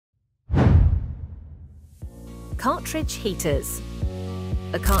Cartridge heaters.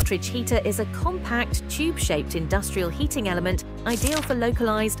 A cartridge heater is a compact, tube-shaped industrial heating element ideal for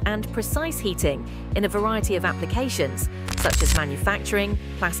localized and precise heating in a variety of applications, such as manufacturing,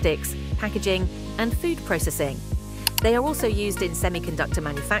 plastics, packaging, and food processing. They are also used in semiconductor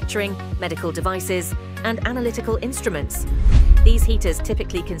manufacturing, medical devices, and analytical instruments. These heaters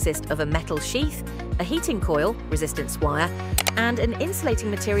typically consist of a metal sheath, a heating coil, resistance wire, and an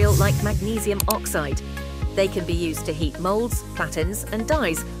insulating material like magnesium oxide. They can be used to heat molds, platens, and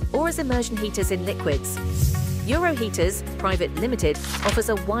dyes, or as immersion heaters in liquids. Euro Heaters Private Limited offers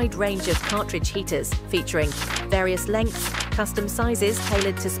a wide range of cartridge heaters featuring various lengths, custom sizes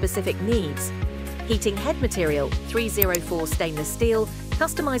tailored to specific needs. Heating head material 304 stainless steel,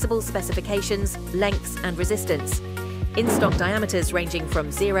 customizable specifications, lengths and resistance. In-stock diameters ranging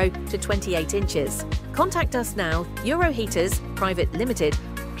from 0 to 28 inches. Contact us now, Euro Heaters Private Limited.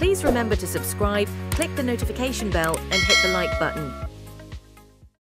 Please remember to subscribe, click the notification bell and hit the like button.